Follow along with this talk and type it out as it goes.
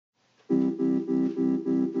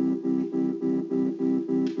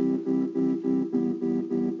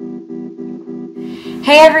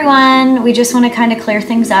Hey everyone, we just want to kind of clear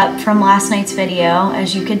things up from last night's video.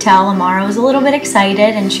 As you could tell, Amara was a little bit excited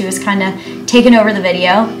and she was kind of taking over the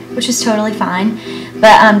video, which is totally fine.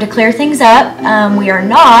 But to clear things up, we are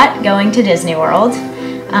not going to Disney World.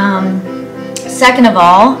 Second of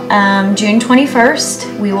all, June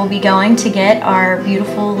 21st, we will be going to get our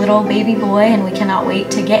beautiful little baby boy, and we cannot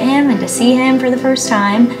wait to get him and to see him for the first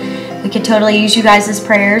time. We could totally use you guys'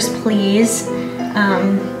 prayers, please.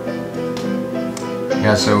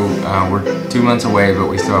 Yeah, so we're 2 months away, but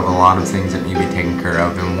we still have a lot of things that need to be taken care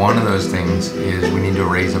of, and one of those things is we need to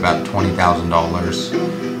raise about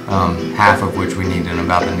 $20,000, half of which we need in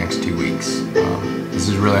about the next 2 weeks. This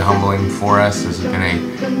is really humbling for us. This has been a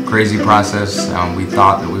crazy process. We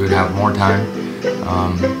thought that we would have more time,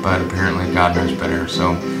 but apparently God knows better.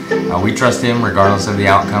 So we trust Him regardless of the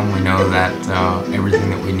outcome. We know that everything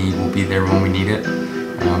that we need will be there when we need it.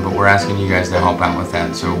 But we're asking you guys to help out with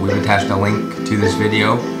that. So we've attached a link to this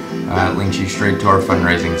video. It links you straight to our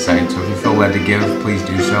fundraising site. So if you feel led to give, please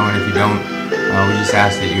do so. And if you don't, we just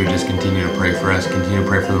ask that you just continue to pray for us, continue to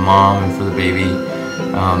pray for the mom and for the baby.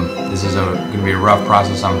 This is going to be a rough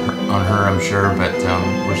process on her, I'm sure, but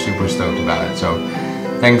we're super stoked about it. So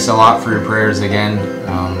thanks a lot for your prayers again.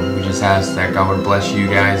 We just ask that God would bless you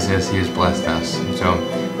guys as He has blessed us. So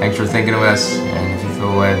thanks for thinking of us, and if you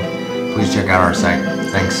feel led, please check out our site.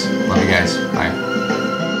 Thanks. Love you guys. Bye.